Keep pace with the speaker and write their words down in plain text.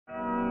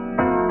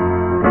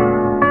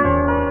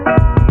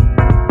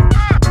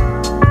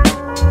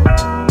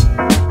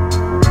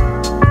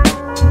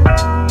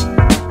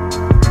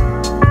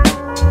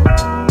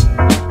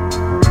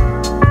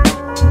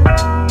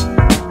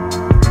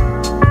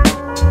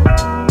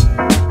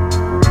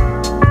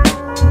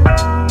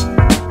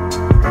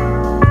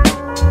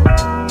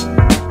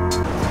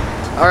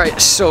Okay,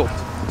 so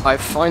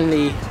I've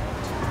finally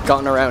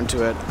gotten around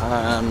to it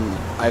and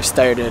I've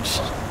started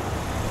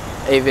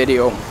a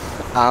video.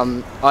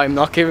 I'm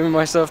not giving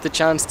myself the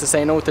chance to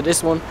say no to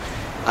this one.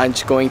 I'm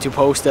just going to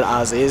post it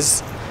as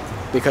is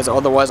because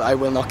otherwise I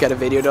will not get a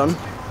video done.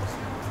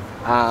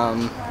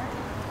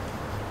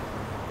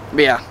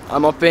 But yeah,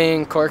 I'm up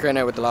in Cork right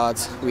now with the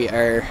lads. We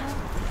are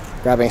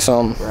grabbing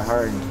some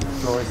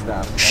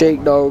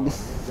shake dog.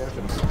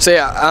 So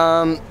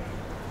yeah,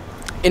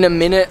 in a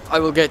minute I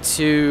will get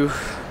to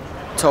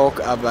talk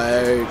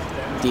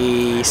about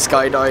the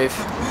skydive.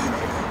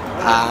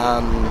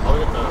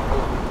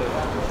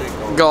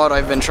 God,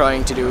 I've been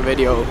trying to do a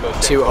video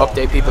to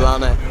update people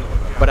on it,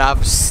 but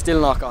I've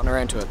still not gotten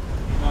around to it.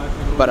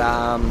 But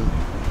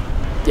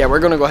yeah, we're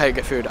gonna go ahead and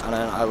get food, and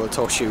then I will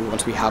talk to you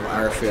once we have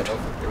our food.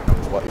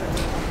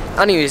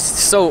 Anyways,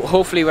 so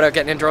hopefully without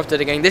getting interrupted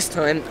again this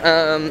time,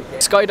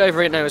 Skydive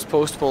right now is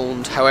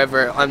postponed.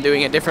 However, I'm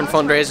doing a different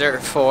fundraiser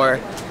for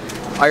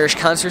Irish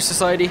Cancer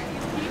Society.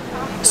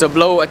 So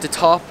below at the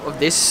top of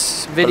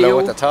this video, below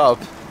at the top,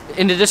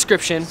 in the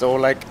description. So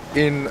like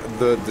in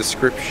the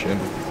description.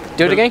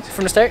 Do it again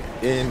from the start.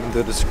 In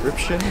the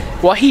description.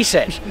 What he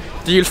said.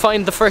 You'll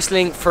find the first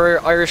link for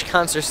Irish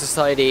Cancer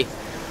Society.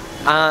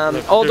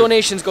 All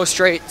donations go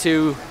straight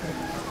to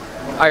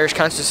Irish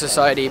Cancer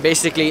Society.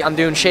 Basically, I'm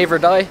doing shave or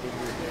dye,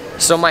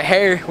 so my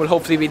hair will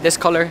hopefully be this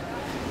color.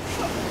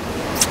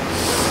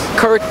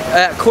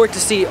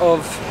 Courtesy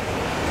of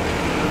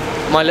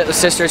my little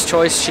sister's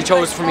choice. She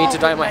chose for me to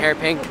dye my hair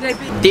pink.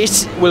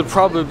 This will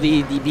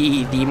probably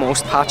be the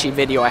most patchy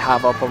video I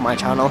have up on my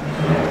channel,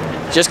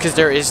 just because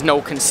there is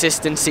no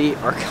consistency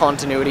or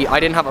continuity. I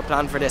didn't have a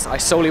plan for this. I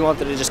solely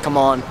wanted to just come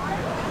on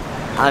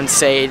and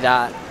say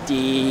that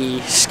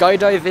the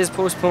skydive is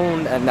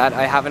postponed and that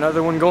I have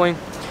another one going.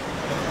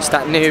 So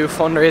that new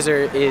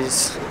fundraiser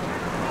is,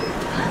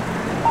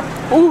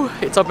 ooh,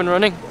 it's up and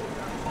running.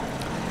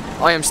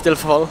 I am still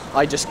full.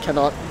 I just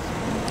cannot.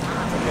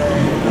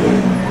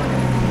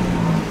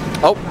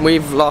 Oh,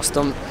 we've lost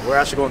them. We're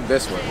actually going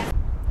this way.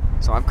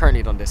 So I've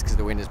currently done this because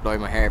the wind is blowing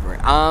my hair everywhere.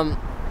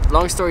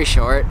 Long story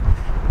short,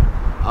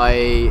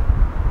 I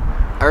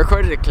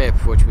recorded a clip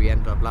which we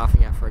ended up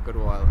laughing at for a good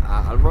while.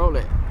 I'll roll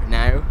it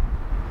now.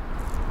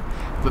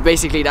 But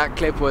basically that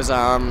clip was,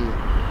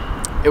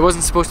 it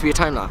wasn't supposed to be a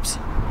time lapse.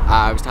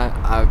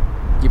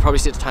 You probably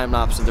see the time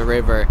lapse of the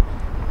river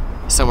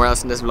somewhere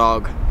else in this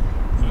vlog,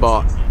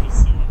 but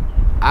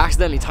I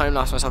accidentally time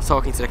lapsed myself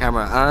talking to the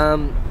camera.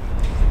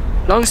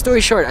 Long story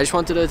short, I just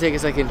wanted to take a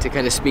second to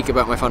kind of speak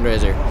about my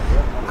fundraiser.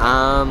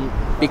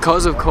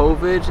 Because of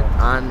COVID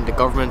and the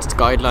government's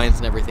guidelines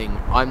and everything,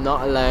 I'm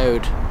not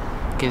allowed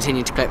to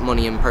continue to collect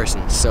money in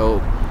person. So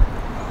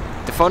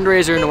the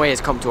fundraiser in a way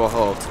has come to a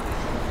halt.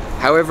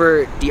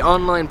 However, the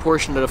online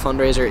portion of the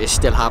fundraiser is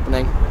still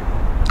happening.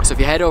 So if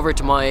you head over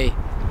to my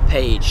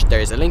page,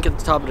 there's a link at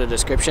the top of the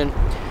description.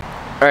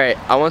 Alright,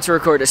 I want to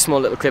record a small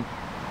little clip,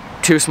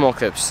 2 small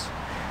clips.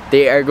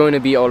 They are going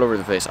to be all over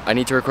the place. I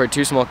need to record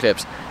 2 small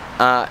clips.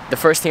 The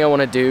first thing I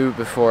want to do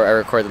before I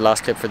record the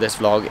last clip for this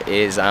vlog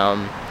is,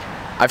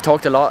 I've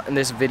talked a lot in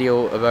this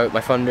video about my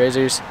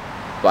fundraisers,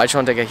 but I just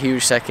want to take a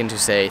huge second to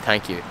say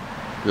thank you.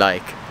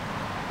 Like,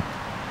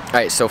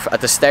 alright, so at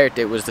the start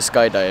it was the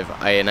skydive.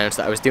 I announced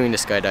that I was doing the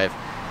skydive.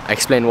 I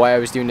explained why I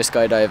was doing the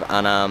skydive,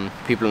 and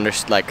people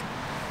understood. Like,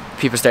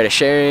 people started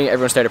sharing,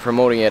 everyone started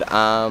promoting it.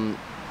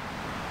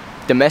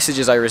 The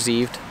messages I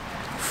received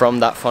from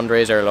that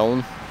fundraiser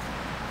alone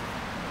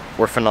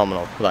were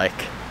phenomenal.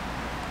 Like,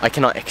 I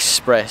cannot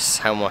express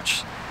how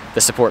much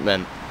the support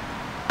meant.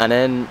 And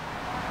then,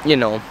 you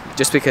know,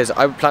 just because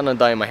I plan on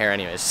dyeing my hair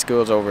anyways,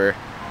 school's over,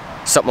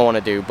 something I want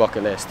to do,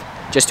 bucket list,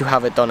 just to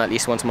have it done at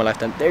least once in my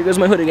lifetime. There goes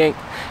my hood again.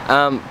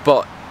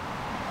 But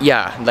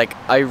yeah, like,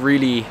 I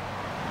really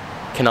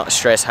cannot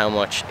stress how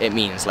much it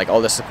means, like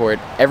all the support,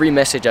 every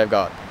message I've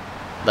got.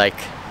 Like,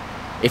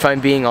 if I'm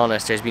being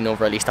honest, there's been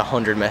over at least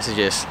 100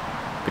 messages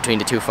between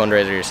the 2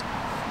 fundraisers.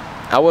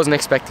 I wasn't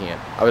expecting it.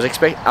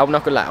 I'm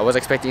not gonna lie, I was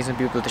expecting some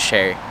people to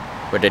share,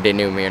 whether they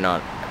knew me or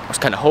not. I was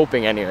kind of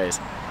hoping anyways,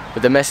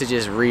 but the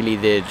messages really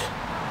did,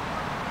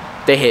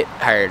 they hit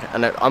hard,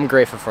 and I'm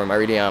grateful for them, I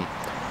really am.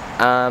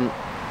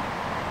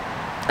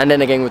 And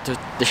then again with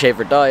the shave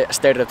or dye, I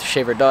started up the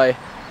shave or dye,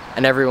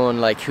 and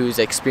everyone like who's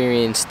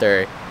experienced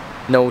or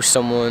knows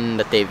someone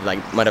that they've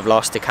like might have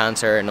lost to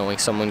cancer, or knowing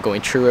someone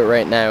going through it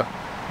right now,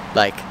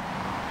 like,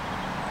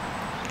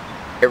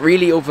 it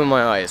really opened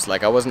my eyes.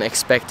 Like, I wasn't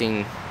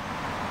expecting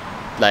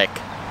like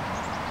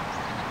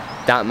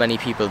that many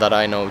people that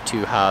I know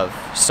to have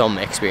some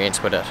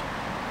experience with it,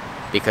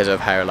 because of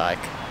how, like,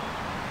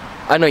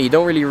 I know you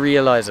don't really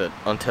realize it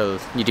until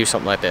you do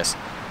something like this.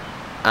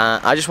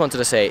 I just wanted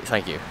to say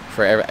thank you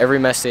for every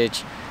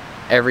message,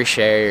 every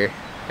share,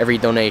 every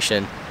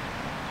donation.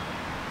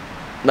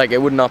 Like,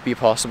 it would not be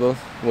possible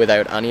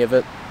without any of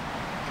it,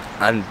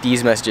 and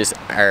these messages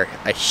are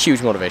a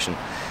huge motivation.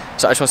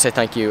 So I just want to say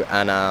thank you,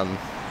 and I'm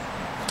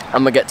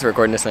gonna get to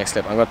recording this next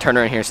clip. I'm gonna turn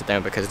around here and sit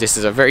down because this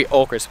is a very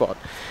awkward spot.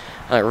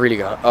 I really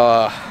got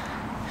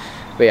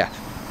but yeah,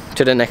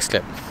 to the next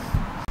clip.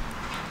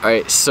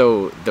 Alright,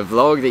 so the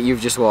vlog that you've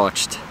just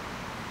watched,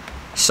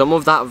 some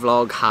of that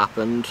vlog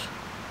happened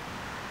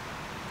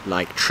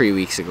like 3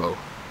 weeks ago.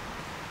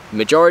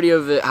 Majority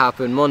of it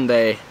happened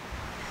Monday.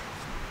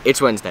 It's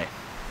Wednesday.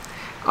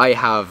 I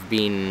have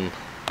been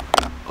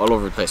all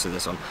over the place with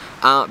this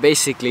one.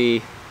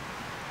 Basically,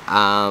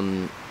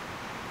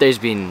 there's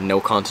been no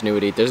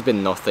continuity. There's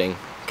been nothing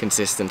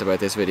consistent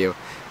about this video.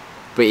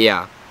 But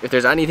yeah, if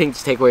there's anything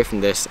to take away from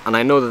this, and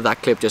I know that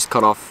that clip just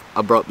cut off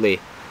abruptly,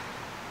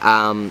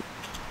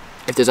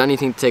 if there's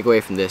anything to take away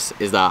from this,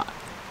 is that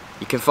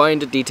you can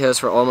find the details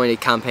for all my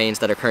campaigns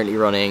that are currently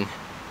running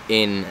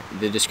in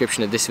the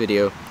description of this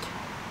video,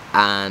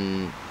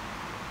 and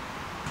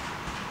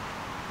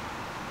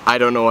I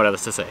don't know what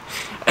else to say.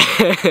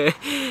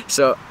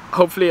 So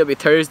hopefully it'll be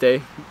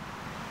Thursday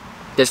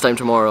this time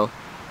tomorrow,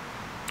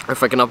 or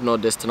if I can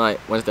upload this tonight,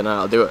 Wednesday night,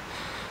 I'll do it.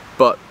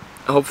 But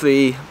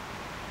hopefully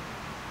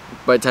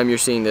by the time you're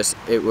seeing this,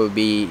 it will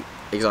be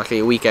exactly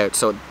a week out.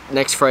 So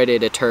next Friday,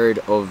 the 3rd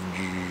of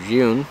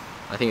June,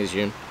 I think it's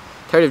June,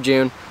 3rd of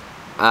June,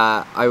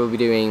 I will be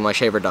doing my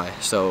shave or dye.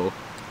 So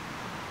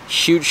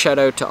huge shout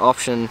out to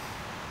Option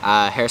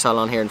hair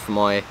salon here in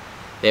Fermoy.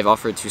 They've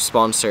offered to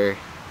sponsor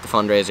the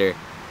fundraiser.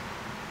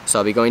 So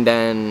I'll be going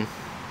down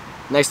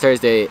next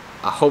Thursday.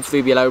 I'll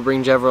hopefully be allowed to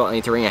bring Jeverill. I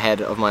need to ring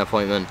ahead of my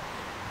appointment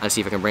and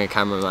see if I can bring a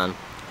cameraman.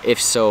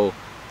 If so,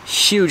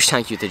 huge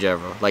thank you to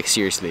Jeverill, like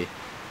seriously.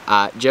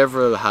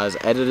 Jeverill has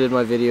edited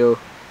my video.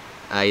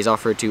 He's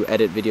offered to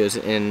edit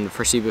videos in the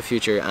foreseeable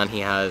future, and he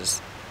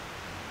has,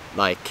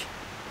 like,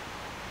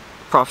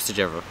 props to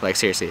Jeverill, like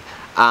seriously.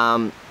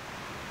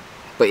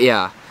 But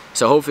yeah,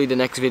 so hopefully the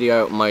next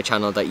video out on my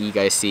channel that you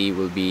guys see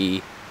will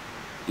be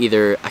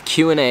either a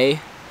Q&A,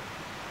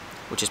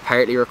 which is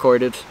partly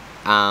recorded,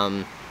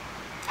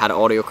 had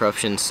audio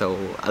corruption,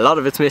 so a lot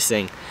of it's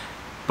missing,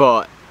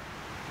 but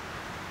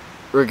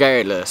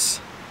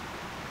regardless,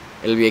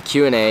 it'll be a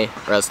Q&A,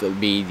 or else it'll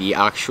be the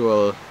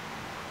actual,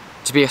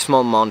 to be a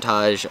small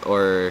montage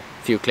or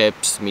a few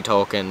clips, me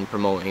talking,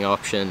 promoting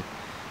Option,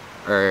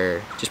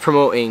 or just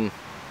promoting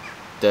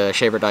the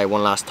shave or dye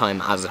one last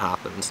time as it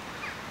happens.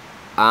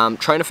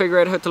 Trying to figure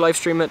out how to live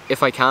stream it.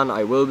 If I can,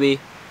 I will be.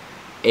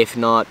 If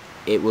not,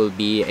 it will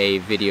be a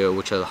video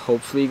which will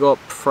hopefully go up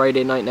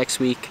Friday night next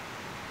week.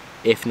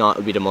 If not,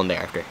 it'll be the Monday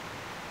after.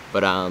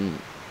 But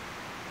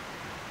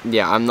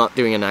yeah, I'm not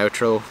doing an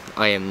outro.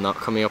 I am not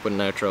coming up with an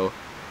outro.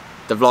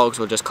 The vlogs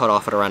will just cut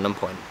off at a random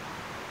point.